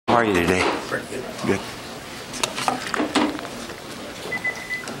How are you today? Pretty good. Good.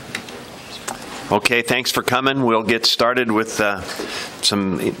 Okay, thanks for coming. We'll get started with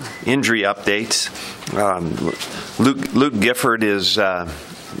some injury updates. Luke Gifford is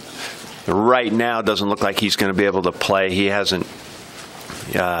right now doesn't look like he's going to be able to play. He hasn't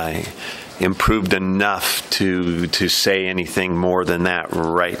improved enough to say anything more than that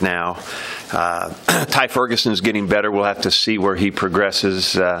right now. Ty Ferguson's getting better. We'll have to see where he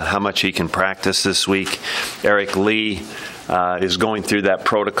progresses, how much he can practice this week. Eric Lee is going through that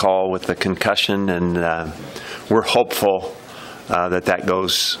protocol with the concussion, and we're hopeful that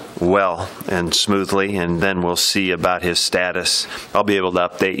goes well and smoothly, and then we'll see about his status. I'll be able to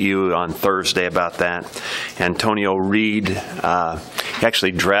update you on Thursday about that. Antonio Reed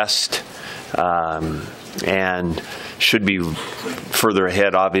actually dressed and should be further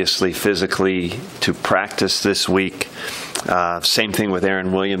ahead, obviously, physically to practice this week. Same thing with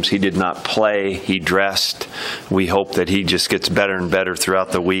Aaron Williams. He did not play. He dressed. We hope that he just gets better and better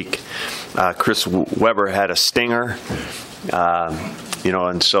throughout the week. Chris Weber had a stinger.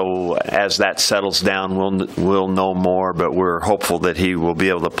 And so as that settles down, we'll know more, but we're hopeful that he will be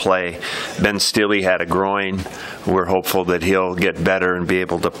able to play. Ben Stilley had a groin. We're hopeful that he'll get better and be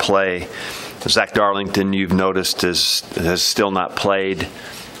able to play. Zach Darlington, you've noticed, has still not played,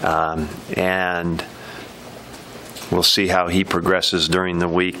 and we'll see how he progresses during the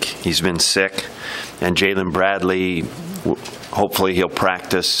week. He's been sick. And Jalen Bradley, hopefully he'll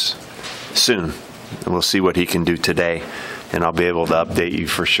practice soon. We'll see what he can do today, and I'll be able to update you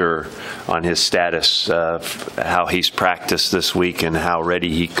for sure on his status, how he's practiced this week and how ready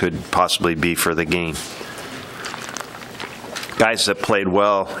he could possibly be for the game. Guys that played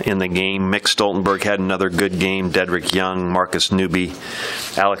well in the game: Mick Stoltenberg had another good game. Dedrick Young, Marcus Newby.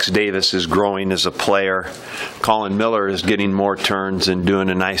 Alex Davis is growing as a player. Colin Miller is getting more turns and doing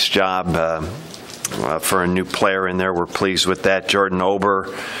a nice job for a new player in there. We're pleased with that. Jordan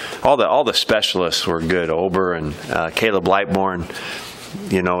Ober, all the specialists were good. Ober and Caleb Lightbourne,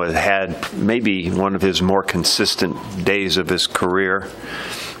 had maybe one of his more consistent days of his career.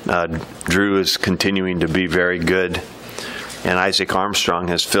 Drew is continuing to be very good. And Isaac Armstrong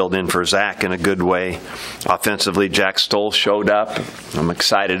has filled in for Zach in a good way. Offensively, Jack Stoll showed up. I'm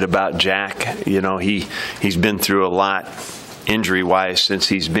excited about Jack. He's been through a lot injury-wise since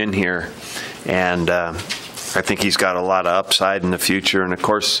he's been here. And I think he's got a lot of upside in the future. And, of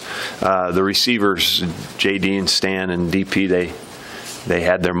course, the receivers, J.D. and Stan and D.P., they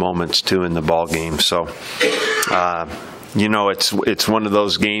had their moments, too, in the ball game. So, it's one of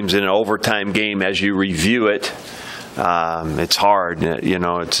those games, in an overtime game, as you review it, it's hard.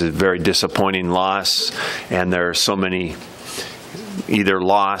 It's a very disappointing loss, and there are so many either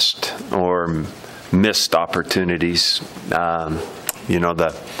lost or missed opportunities. The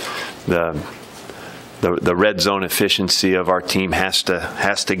red zone efficiency of our team has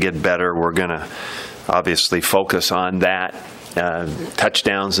to get better. We're going to obviously focus on that.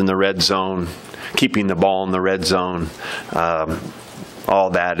 Touchdowns in the red zone, keeping the ball in the red zone, all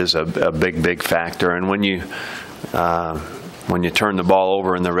that is a big factor. And when you turn the ball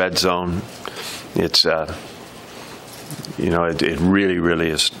over in the red zone, it's it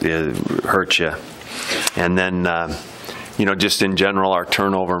really it hurts you. And then just in general, our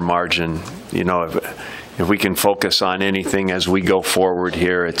turnover margin, if we can focus on anything as we go forward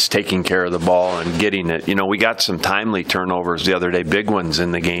here, it's taking care of the ball and getting it. We got some timely turnovers the other day, big ones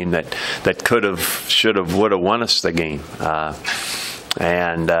in the game that could have, should have, would have won us the game.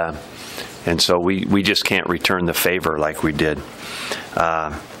 And so we just can't return the favor like we did.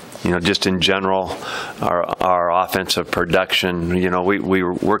 Just in general, our offensive production,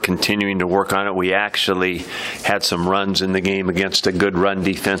 we're continuing to work on it. We actually had some runs in the game against a good run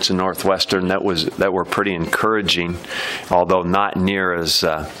defense in Northwestern that were pretty encouraging, although not near as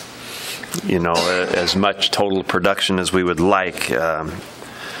as much total production as we would like.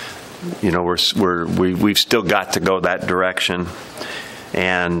 We've still got to go that direction,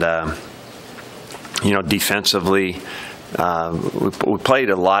 and defensively. We played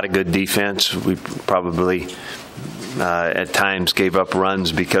a lot of good defense. We probably at times gave up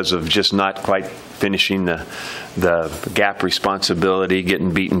runs because of just not quite finishing the gap responsibility,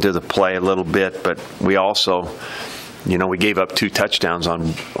 getting beaten to the play a little bit. But we also, we gave up 2 touchdowns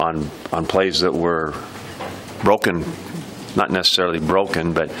on plays that were broken, not necessarily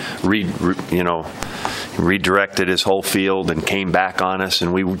broken, but redirected his whole field and came back on us,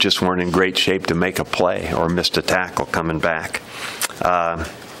 and we just weren't in great shape to make a play or missed a tackle coming back.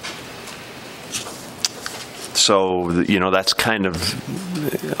 So, you know, that's kind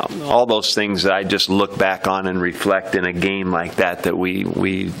of all those things that I just look back on and reflect in a game like that we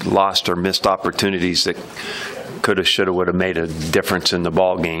lost or missed opportunities that could have, should have, would have made a difference in the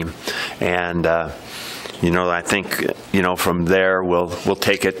ball game. And you know, I think, you know, from there we'll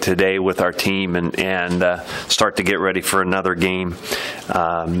take it today with our team and start to get ready for another game.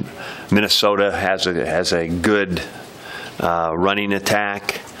 Minnesota has a good running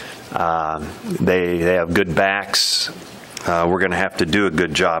attack. They have good backs. We're going to have to do a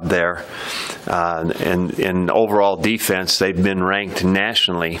good job there. And in overall defense, they've been ranked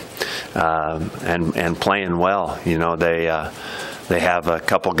nationally and playing well. You know, they have a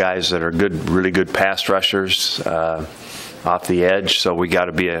couple guys that are good, really good pass rushers off the edge, so we got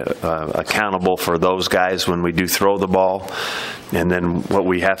to be accountable for those guys when we do throw the ball. And then what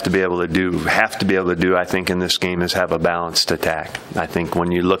we have to be able to do, I think, in this game is have a balanced attack. I think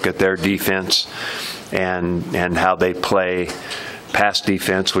when you look at their defense and how they play pass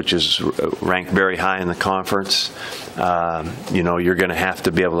defense, which is ranked very high in the conference, you know, you're going to have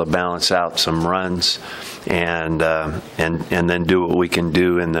to be able to balance out some runs and then do what we can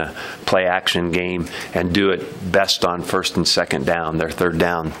do in the play action game and do it best on first and second down. Their third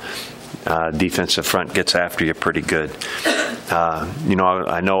down defensive front gets after you pretty good. You know,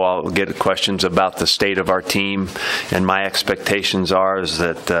 I know I'll get questions about the state of our team, and my expectations are is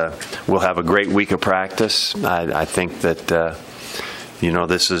that we'll have a great week of practice. I think that you know,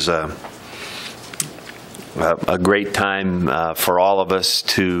 this is a great time for all of us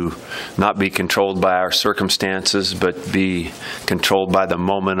to not be controlled by our circumstances, but be controlled by the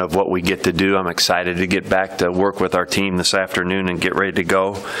moment of what we get to do. I'm excited to get back to work with our team this afternoon and get ready to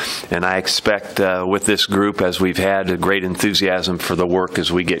go. And I expect with this group, as we've had, a great enthusiasm for the work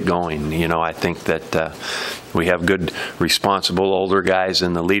as we get going. You know, I think that we have good, responsible older guys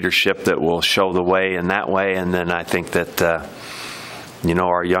in the leadership that will show the way in that way. And then I think that you know,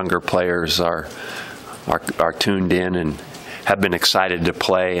 our younger players are tuned in and have been excited to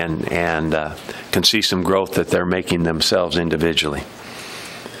play and can see some growth that they're making themselves individually.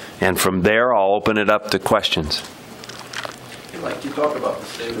 And from there, I'll open it up to questions. Like you talk about the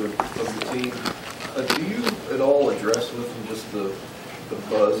state of the team, do you at all address with them just the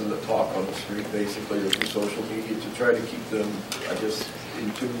buzz and the talk on the street, basically, or through social media, to try to keep them, I guess,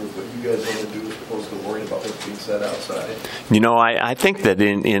 in tune with what you guys want to do as opposed to worrying about what's being said outside? You know, I think that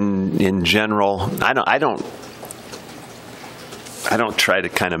in general, I don't try to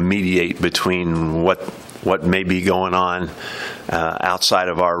kind of mediate between what may be going on outside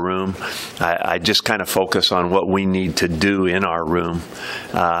of our room. I just kind of focus on what we need to do in our room.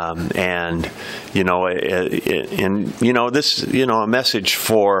 And, you know, this, you know, a message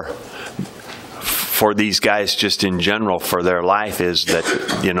for these guys just in general for their life is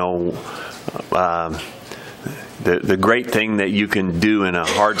that, you know, the great thing that you can do in a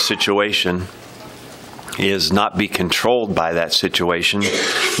hard situation is not be controlled by that situation,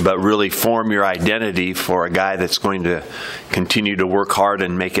 but really form your identity for a guy that's going to continue to work hard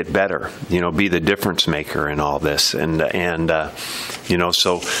and make it better. You know, be the difference maker in all this. And you know,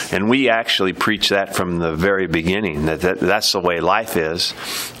 so, and we actually preach that from the very beginning, that's the way life is.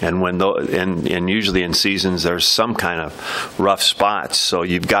 And when and usually in seasons there's some kind of rough spots, so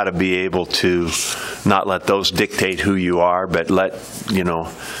you've got to be able to not let those dictate who you are, but let, you know,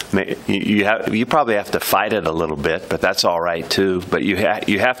 you probably have to fight it a little bit, but that's all right too. But you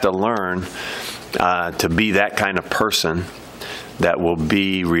have to learn to be that kind of person that will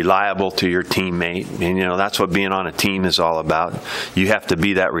be reliable to your teammate. And, you know, that's what being on a team is all about. You have to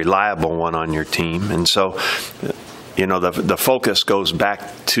be that reliable one on your team. And so, you know, the focus goes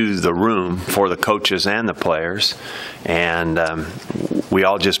back to the room for the coaches and the players. And we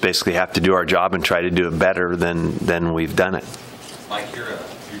all just basically have to do our job and try to do it better than we've done it. Mike, your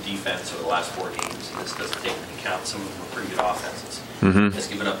defense over the last 4 games, and this doesn't take into account some of them were pretty good offenses, has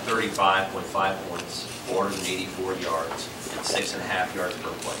given up 35.5 points, 484 yards, and 6.5 yards per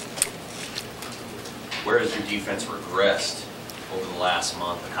play. Where has your defense regressed over the last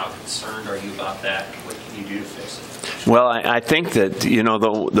month, and how concerned are you about that, and what can you do to fix it? Well, I think that, you know,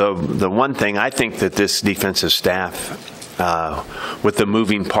 the one thing, I think that this defensive staff, with the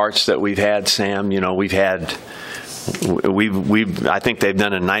moving parts that we've had, Sam, you know, I think they've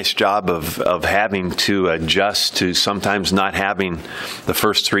done a nice job of having to adjust to sometimes not having the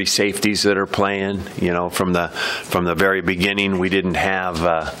first 3 safeties that are playing. You know, from the very beginning, we didn't have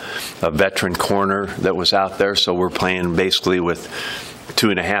a veteran corner that was out there, so we're playing basically with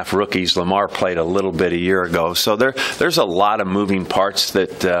 2.5 rookies. Lamar played a little bit a year ago, so there's a lot of moving parts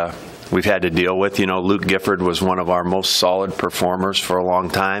that we've had to deal with. You know, Luke Gifford was one of our most solid performers for a long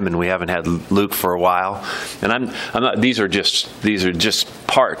time, and we haven't had Luke for a while. And I'm not. These are just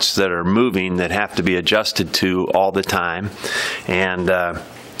parts that are moving that have to be adjusted to all the time. And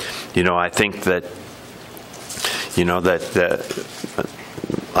you know, I think that, you know,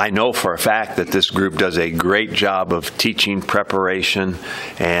 I know for a fact that this group does a great job of teaching preparation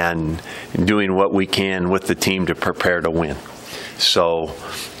and doing what we can with the team to prepare to win. So,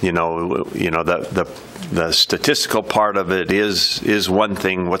 you know, the statistical part of it is one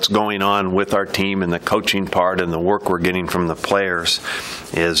thing. What's going on with our team and the coaching part and the work we're getting from the players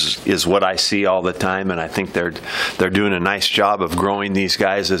is what I see all the time, and I think they're doing a nice job of growing these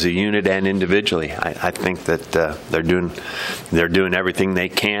guys as a unit and individually. I think that they're doing everything they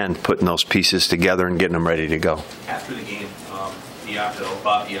can, putting those pieces together and getting them ready to go. After the game, Bob Diaco,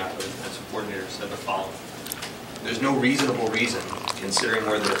 the defensive coordinator, said the following: "There's no reasonable reason, considering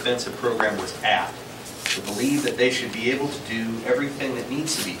where the defensive program was at, to believe that they should be able to do everything that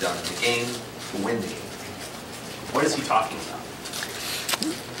needs to be done in the game to win the game." What is he talking about?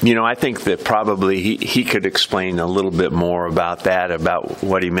 You know, I think that probably he could explain a little bit more about that, about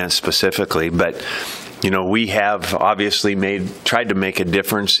what he meant specifically. But, you know, we have obviously tried to make a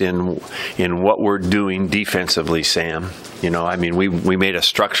difference in what we're doing defensively, Sam. You know, I mean, we made a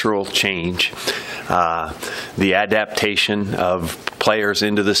structural change. The adaptation of players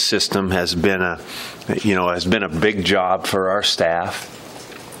into the system has been a big job for our staff.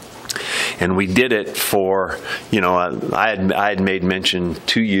 And we did it for, you know, I had made mention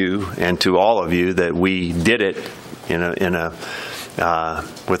to you and to all of you that we did it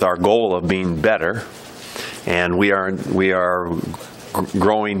with our goal of being better, and we are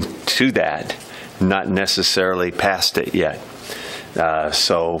growing to that, not necessarily past it yet.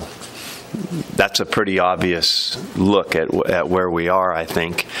 So that's a pretty obvious look at where we are, I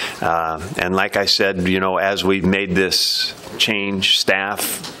think. And like I said, you know, as we've made this change,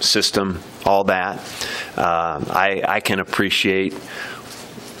 staff, system, all that, I can appreciate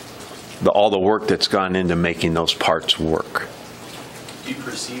all the work that's gone into making those parts work. Do you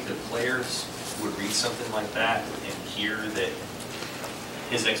perceive that players would read something like that and hear that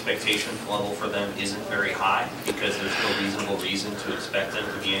his expectation level for them isn't very high because there's no reasonable reason to expect them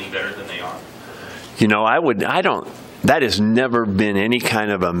to be any better than they are? You know, that has never been any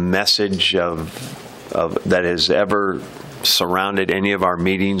kind of a message that has ever surrounded any of our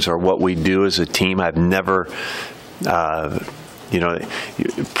meetings or what we do as a team. I've never, you know,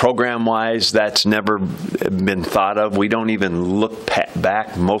 program-wise, that's never been thought of. We don't even look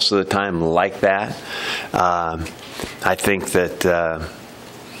back most of the time like that. I think that,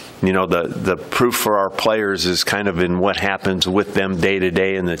 you know, the proof for our players is kind of in what happens with them day to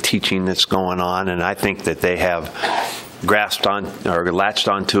day and the teaching that's going on, and I think that they have grasped on or latched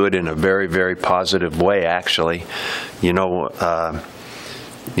onto it in a very, very positive way, actually. You know,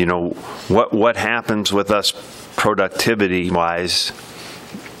 what happens with us productivity-wise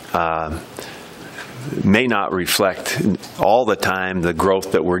may not reflect all the time the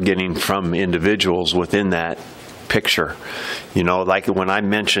growth that we're getting from individuals within that picture. You know, like when I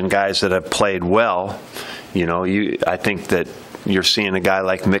mentioned guys that have played well, you know, I think that you're seeing a guy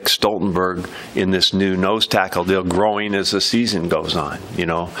like Mick Stoltenberg in this new nose tackle deal growing as the season goes on, you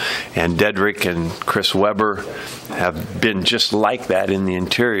know, and Dedrick and Chris Weber have been just like that in the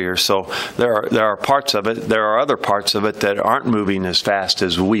interior. So there are parts of it. There are other parts of it that aren't moving as fast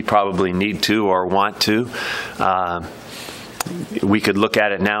as we probably need to or want to. We could look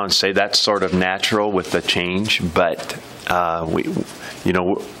at it now and say that's sort of natural with the change, but you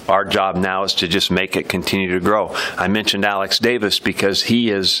know, our job now is to just make it continue to grow. I mentioned Alex Davis because he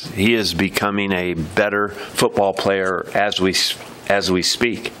is becoming a better football player as we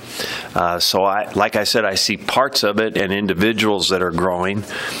speak. So like I said, I see parts of it and individuals that are growing,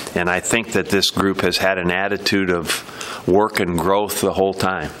 and I think that this group has had an attitude of work and growth the whole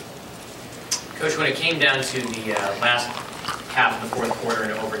time. Coach, when it came down to the last half of the fourth quarter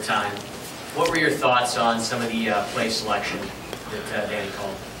and overtime, what were your thoughts on some of the play selection that Danny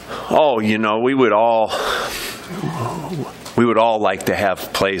called? Oh, you know, we would all like to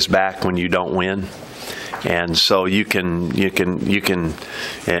have plays back when you don't win, and so you can,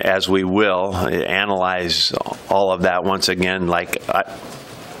 as we will, analyze all of that once again. Like I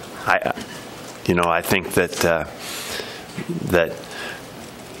think that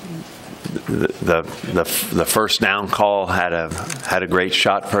the first down call had a great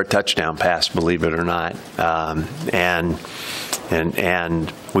shot for a touchdown pass, believe it or not, and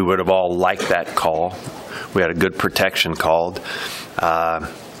we would have all liked that call. We had a good protection called.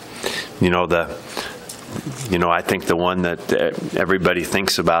 You know, I think the one that everybody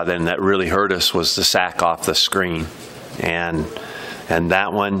thinks about and that really hurt us was the sack off the screen. And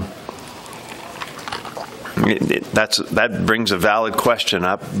that one, that brings a valid question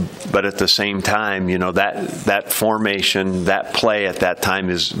up, but at the same time, that formation, that play at that time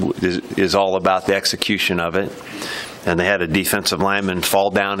is all about the execution of it. And they had a defensive lineman fall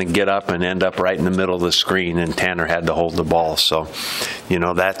down and get up and end up right in the middle of the screen, and Tanner had to hold the ball. So,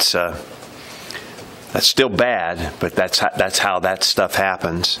 that's still bad, but that's how that stuff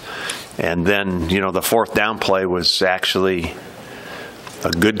happens. And then, the fourth down play was actually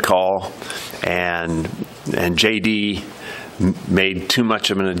a good call, and JD made too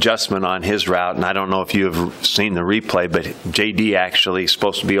much of an adjustment on his route, and I don't know if you have seen the replay, but JD actually is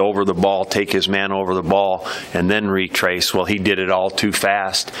supposed to be over the ball, take his man over the ball, and then retrace. Well, he did it all too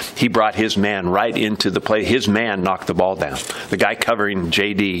fast. He brought his man right into the play. His man knocked the ball down. The guy covering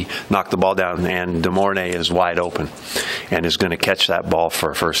JD knocked the ball down, and DeMornay is wide open and is going to catch that ball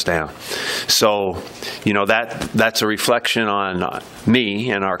for a first down. So, that's a reflection on me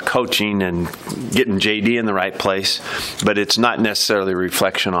and our coaching and getting JD in the right place, but it's not necessarily a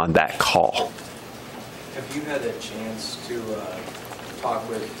reflection on that call. Have you had a chance to talk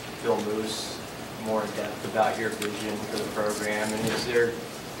with Bill Moose more in depth about your vision for the program? And is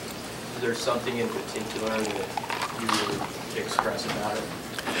there something in particular that you would express about it?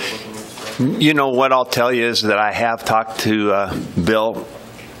 What I'll tell you is that I have talked to Bill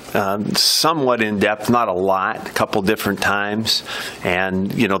somewhat in depth, not a lot, a couple different times, and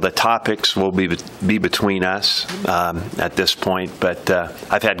the topics will be between us at this point. But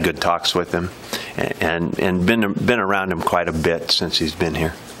I've had good talks with him, and been around him quite a bit since he's been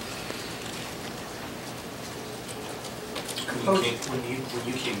here. When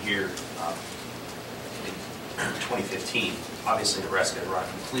you came here in 2015, obviously Nebraska had run a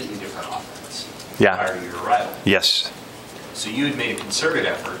completely different offense prior to your arrival. Yes. So you had made a concerted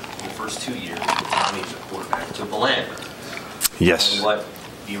effort in the first 2 years with Tommy as a quarterback to blend. Yes. What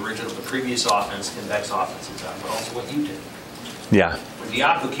the previous offense, Convex offense had done, but also what you did. Yeah. When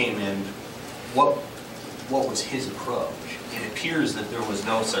Diaco came in, what was his approach? It appears that there was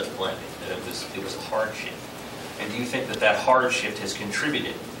no such blending, that it was a hard shift. And do you think that hard shift has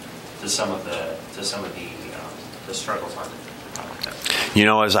contributed to some of the struggles on it?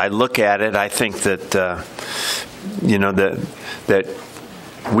 As I look at it, I think that that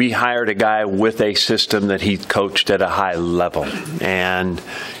we hired a guy with a system that he coached at a high level, and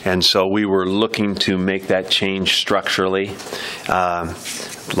so we were looking to make that change structurally.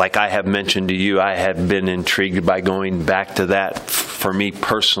 Like I have mentioned to you, I have been intrigued by going back to that for me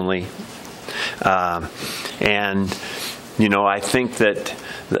personally, and I think that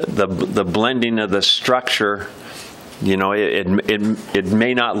the blending of the structure. It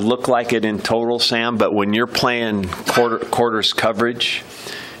may not look like it in total, Sam, but when you're playing quarters coverage,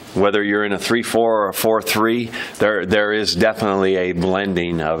 whether you're in a 3-4 or a 4-3, there is definitely a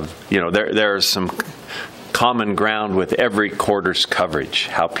blending of, there's some common ground with every quarters coverage,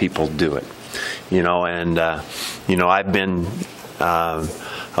 how people do it. I've been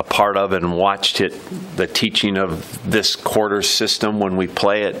a part of and watched the teaching of this quarters system when we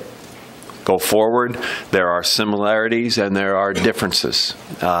play it go forward. There are similarities and there are differences,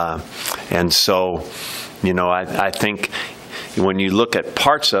 and so I think when you look at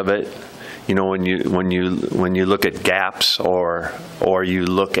parts of it, when you look at gaps or you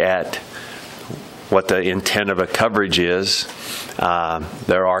look at what the intent of a coverage is,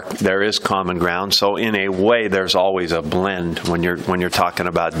 there is common ground. So in a way, there's always a blend when you're talking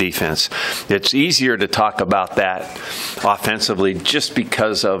about defense. It's easier to talk about that offensively just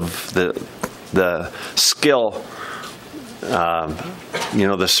because of the skill,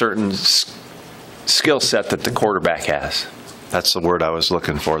 the certain skill set that the quarterback has. That's the word I was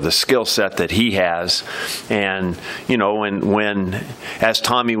looking for, the skill set that he has. And, when as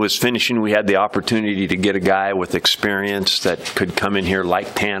Tommy was finishing, we had the opportunity to get a guy with experience that could come in here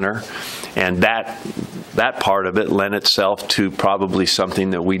like Tanner. And that part of it lent itself to probably something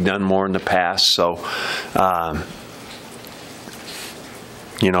that we'd done more in the past. So,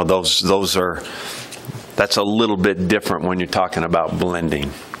 that's a little bit different when you're talking about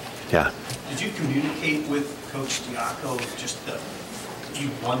blending. Yeah. Did you communicate with Coach Diaco just that you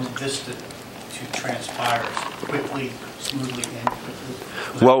wanted this to transpire quickly, smoothly, and quickly?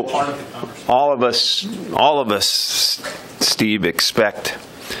 Was Well, that part of the conversation? all of us, Steve, expect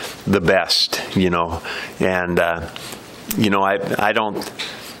the best, and I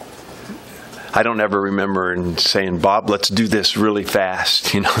I don't ever remember saying, Bob, let's do this really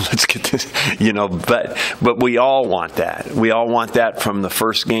fast. Let's get this. But we all want that. We all want that from the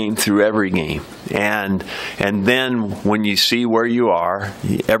first game through every game. And then when you see where you are,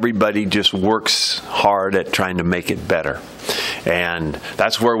 everybody just works hard at trying to make it better. And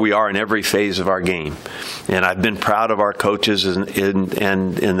that's where we are in every phase of our game. And I've been proud of our coaches in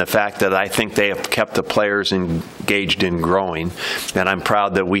the fact that I think they have kept the players engaged in growing. And I'm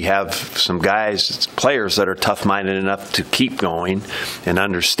proud that we have some players that are tough-minded enough to keep going and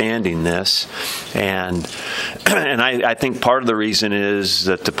understanding this. And I think part of the reason is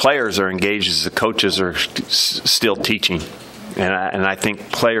that the players are engaged as the coaches are still teaching. And I think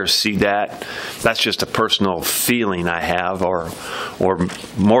players see that. That's just a personal feeling I have, or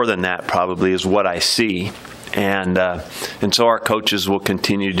more than that probably is what I see. And so our coaches will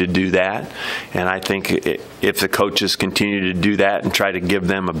continue to do that. And I think if the coaches continue to do that and try to give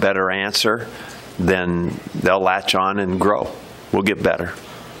them a better answer, then they'll latch on and grow. We'll get better.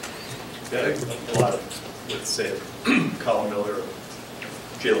 Yeah, a lot of, let's say, Colin Miller,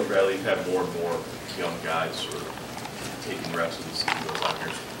 Jalen Bradley, you've had more and more young guys sort of taking reps as the season goes on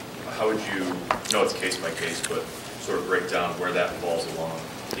here. How would you, know it's case by case, but sort of break down where that falls along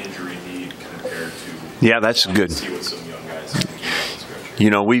injury need compared to? Yeah, that's good. See what some young guys can keep on the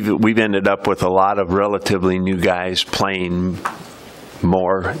stretch. We've ended up with a lot of relatively new guys playing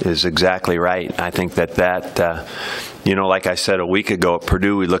more is exactly right. I think that like I said a week ago at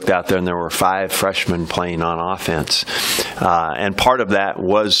Purdue, we looked out there and there were 5 freshmen playing on offense. And part of that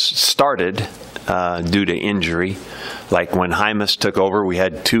was started due to injury. Like when Hymas took over, we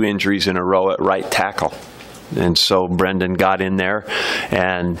had 2 injuries in a row at right tackle. And so Brendan got in there.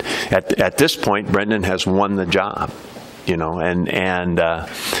 And at this point, Brendan has won the job. And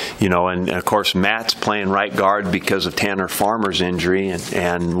of course Matt's playing right guard because of Tanner Farmer's injury,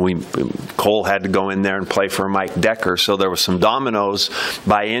 and Cole had to go in there and play for Mike Decker. So there was some dominoes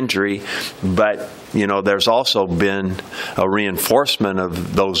by injury, but there's also been a reinforcement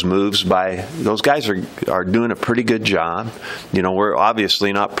of those moves by those guys are doing a pretty good job. We're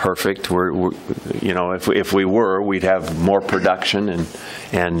obviously not perfect. If we were, we'd have more production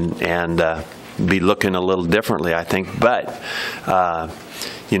and be looking a little differently, I think. But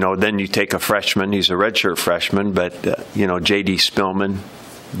then you take a freshman. He's a redshirt freshman, but J.D. Spillman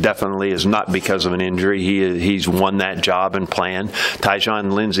definitely is not because of an injury. He's won that job and playing.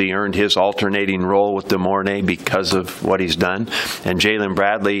 Tyjon Lindsey earned his alternating role with DeMornay because of what he's done. And Jalen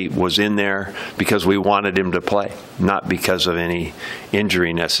Bradley was in there because we wanted him to play, not because of any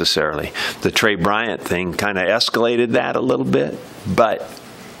injury necessarily. The Trey Bryant thing kind of escalated that a little bit, but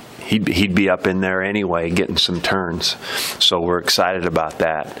he'd be up in there anyway getting some turns. So we're excited about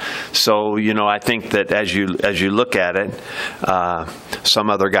that. So, I think that as you look at it, some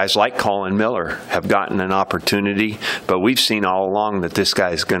other guys like Colin Miller have gotten an opportunity, but we've seen all along that this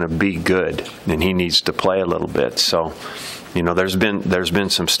guy's going to be good and he needs to play a little bit. So, there's been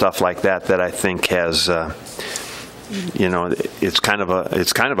some stuff like that I think has, it's kind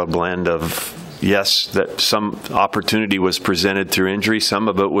of a blend of, yes, that some opportunity was presented through injury. Some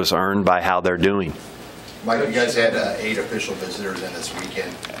of it was earned by how they're doing. Mike, you guys had 8 official visitors in this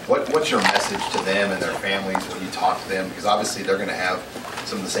weekend. What's your message to them and their families when you talk to them? Because obviously they're going to have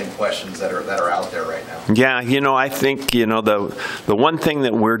some of the same questions that are out there right now. Yeah, I think, the one thing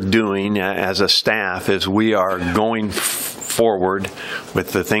that we're doing as a staff is we are going forward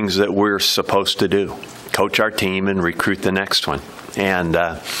with the things that we're supposed to do. Coach our team and recruit the next one. And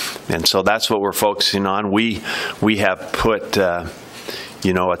so that's what we're focusing on. We have put a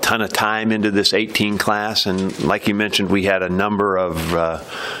ton of time into this 18 class, and like you mentioned, we had a number of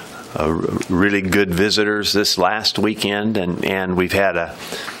really good visitors this last weekend, and we've had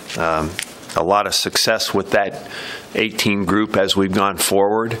a lot of success with that 18 group as we've gone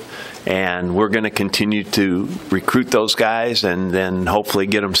forward. And we're going to continue to recruit those guys and then hopefully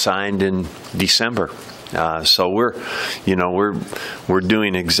get them signed in December. So we're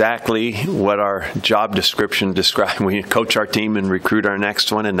doing exactly what our job description described. We coach our team and recruit our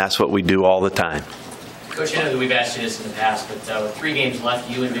next one, and that's what we do all the time. Coach, I know that we've asked you this in the past, but with 3 games left,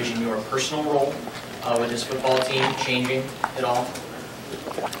 do you envision your personal role with this football team changing at all?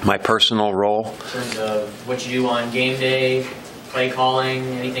 My personal role? In terms of what you do on game day, play calling,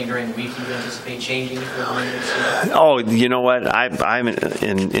 anything during the week you anticipate changing for the season? Oh, you know what? I'm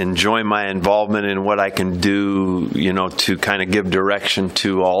enjoying my involvement in what I can do, to kind of give direction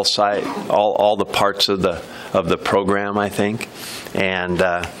to all the parts of the program, I think. And,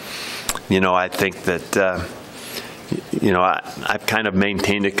 I think that, I've kind of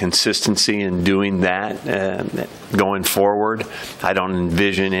maintained a consistency in doing that going forward. I don't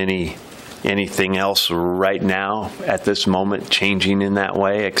envision any anything else right now at this moment changing in that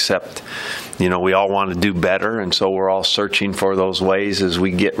way, except, we all want to do better, and so we're all searching for those ways as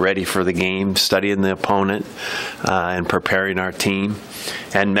we get ready for the game, studying the opponent, and preparing our team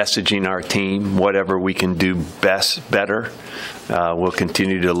and messaging our team, whatever we can do better. We'll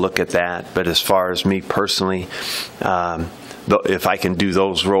continue to look at that. But as far as me personally, if I can do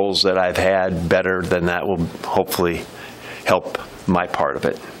those roles that I've had better, then that will hopefully help my part of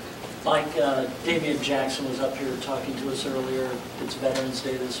it. Mike, Damian Jackson was up here talking to us earlier. It's Veterans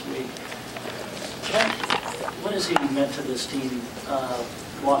Day this week. What has he meant to this team,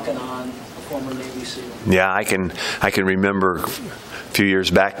 walking on, a former Navy SEAL? Yeah, I can remember a few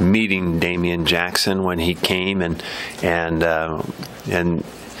years back meeting Damian Jackson when he came, and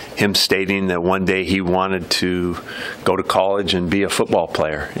him stating that one day he wanted to go to college and be a football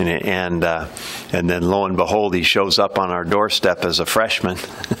player, and then lo and behold, he shows up on our doorstep as a freshman.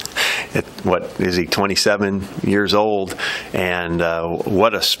 What is he, 27 years old? And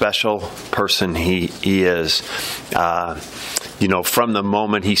what a special person he is. From the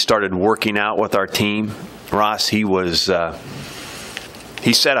moment he started working out with our team, Ross, he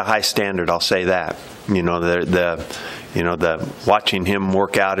set a high standard. I'll say that. The watching him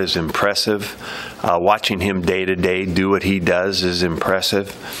work out is impressive. Watching him day to day do what he does is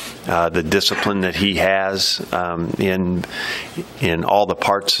impressive. The discipline that he has in all the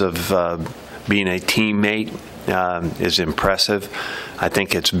parts of being a teammate is impressive. I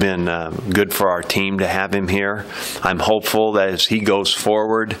think it's been good for our team to have him here. I'm hopeful that as he goes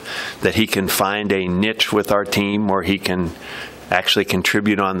forward, that he can find a niche with our team where he can actually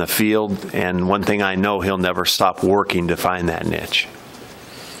contribute on the field. And one thing I know, he'll never stop working to find that niche.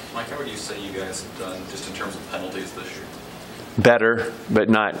 Mike, how would you say you guys have done just in terms of penalties this year? Better, but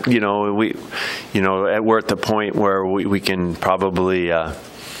not, we're at the point where we can probably,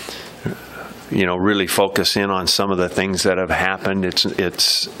 really focus in on some of the things that have happened.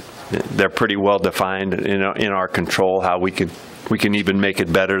 They're pretty well defined in our control, how we can even make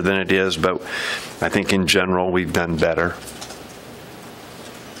it better than it is, but I think in general we've done better.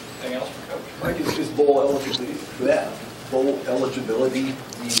 Anything else for Coach? Mike, is bowl eligibility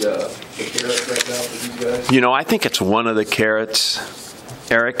the carrot right now for these guys? I think it's one of the carrots,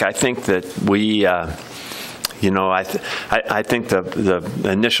 Eric. I think that we, I think the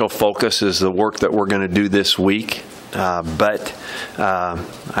initial focus is the work that we're going to do this week. But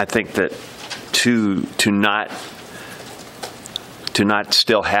I think that to not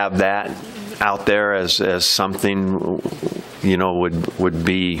still have that out there as something, would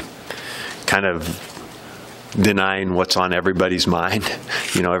be kind of denying what's on everybody's mind.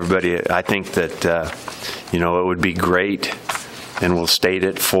 I think that, it would be great, and we'll state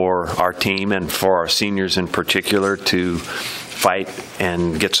it for our team and for our seniors in particular, to fight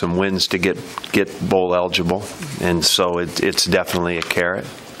and get some wins to get bowl eligible. And so it's definitely a carrot.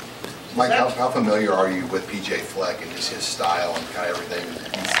 Mike, how familiar are you with P.J. Fleck and just his style and kind of everything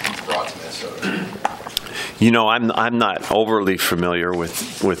he's brought to Minnesota? I'm not overly familiar with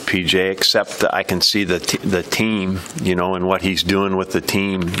PJ, except that I can see the team, and what he's doing with the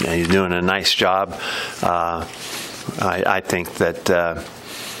team. He's doing a nice job. I think that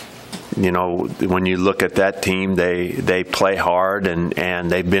when you look at that team, they play hard,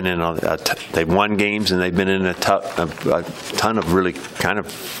 and they've been in they've won games, and they've been in a ton of really kind of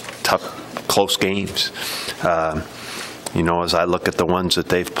tough, close games. As I look at the ones that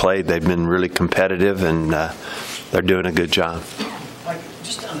they've played, they've been really competitive, and they're doing a good job. Like,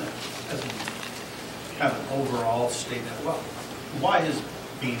 just on as a kind of overall statement, why is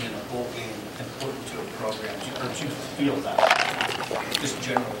being in a bowl game important to a program? Or do you feel that, just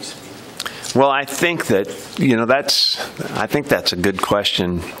generally speaking? Well, I think that, that's a good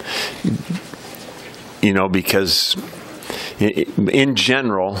question, because in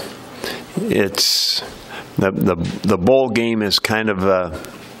general, it's the bowl game is kind of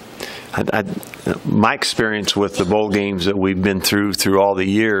my experience with the bowl games that we've been through all the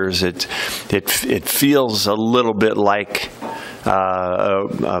years. It feels a little bit like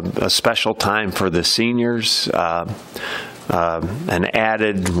a special time for the seniors, an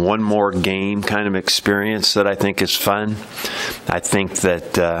added one more game kind of experience that I think is fun. I think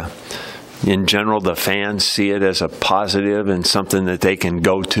that in general, the fans see it as a positive and something that they can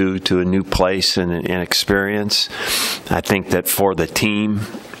go to a new place and experience. I think that for the team,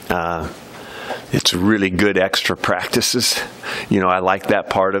 it's really good extra practices. I like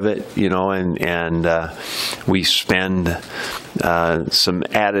that part of it, and we spend some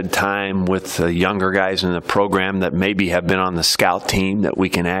added time with the younger guys in the program that maybe have been on the scout team that we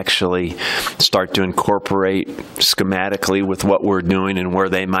can actually start to incorporate schematically with what we're doing and where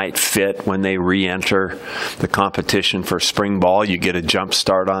they might fit when they re-enter the competition for spring ball. You get a jump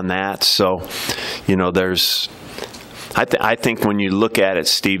start on that. So, you know, I think when you look at it,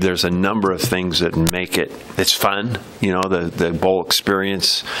 Steve, there's a number of things that make it's fun. You know, the bowl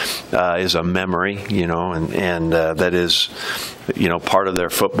experience is a memory, you know, and that is, you know, part of their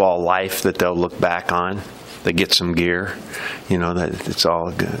football life that they'll look back on. They get some gear, you know, that it's all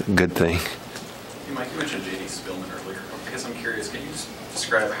a good thing. Hey, Mike, you mentioned J.D. Spillman earlier. I guess I'm curious, can you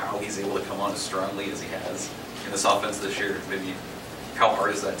describe how he's able to come on as strongly as he has in this offense this year? Maybe how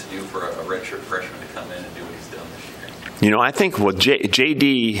hard is that to do for a redshirt freshman to come in and do what he's done this year? You know, I think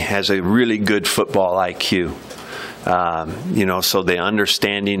J.D. has a really good football IQ. You know, so the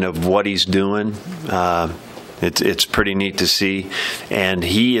understanding of what he's doing, it's pretty neat to see. And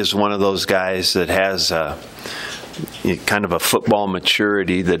he is one of those guys that has kind of a football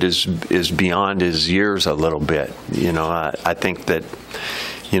maturity that is beyond his years a little bit. You know, I think that,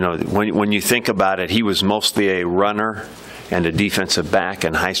 you know, when you think about it, he was mostly a runner and a defensive back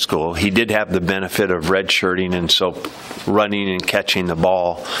in high school. He did have the benefit of redshirting and so running and catching the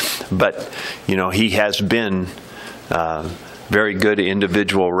ball. But, you know, he has been very good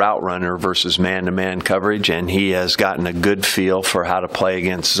individual route runner versus man-to-man coverage, and he has gotten a good feel for how to play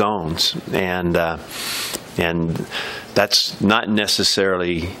against zones. And that's not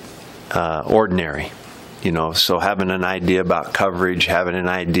necessarily ordinary. You know, so having an idea about coverage, having an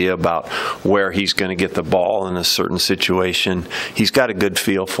idea about where he's going to get the ball in a certain situation, he's got a good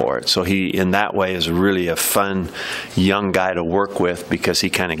feel for it. So he, in that way, is really a fun young guy to work with because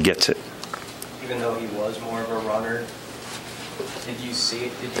he kind of gets it. Even though he was more of a runner, did you see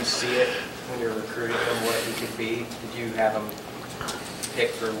it when you were recruiting him, what he could be? Did you have him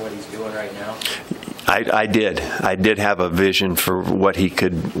picked for what he's doing right now? I did have a vision for what he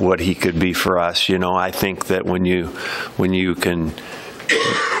could be for us. You know, I think that when you've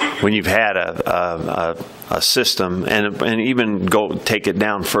had a system and even go take it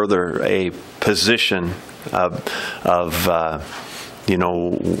down further, a position of you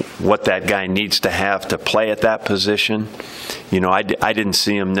know, what that guy needs to have to play at that position. You know, I didn't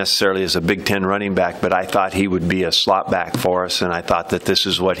see him necessarily as a Big Ten running back, but I thought he would be a slot back for us, and I thought that this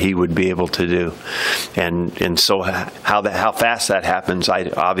is what he would be able to do. And so how fast that happens, I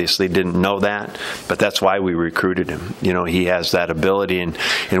obviously didn't know that, but that's why we recruited him. You know, he has that ability,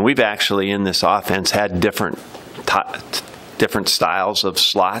 and we've actually in this offense had different styles of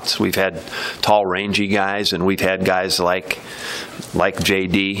slots. We've had tall, rangy guys, and we've had guys like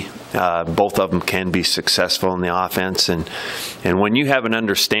J.D. Both of them can be successful in the offense, and when you have an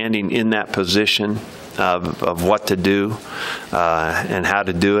understanding in that position of what to do and how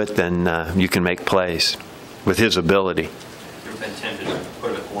to do it, then you can make plays with his ability. You've been tempted to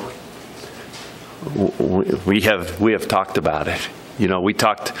put him at corner? We have talked about it. You know, we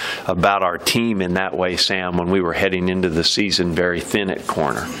talked about our team in that way, Sam, when we were heading into the season very thin at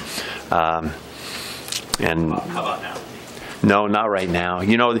corner. And how about now? No, not right now.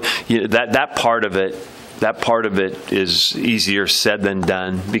 You know, that part of it is easier said than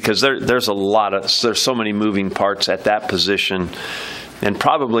done because there's so many moving parts at that position, and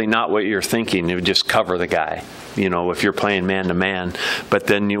probably not what you're thinking. You would just cover the guy, you know, if you're playing man to man. But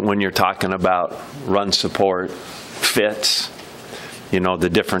then when you're talking about run support, fits, you know, the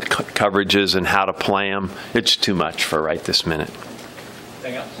different coverages and how to play them, it's too much for right this minute.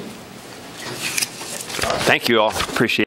 Anything else? Thank you all. Appreciate it.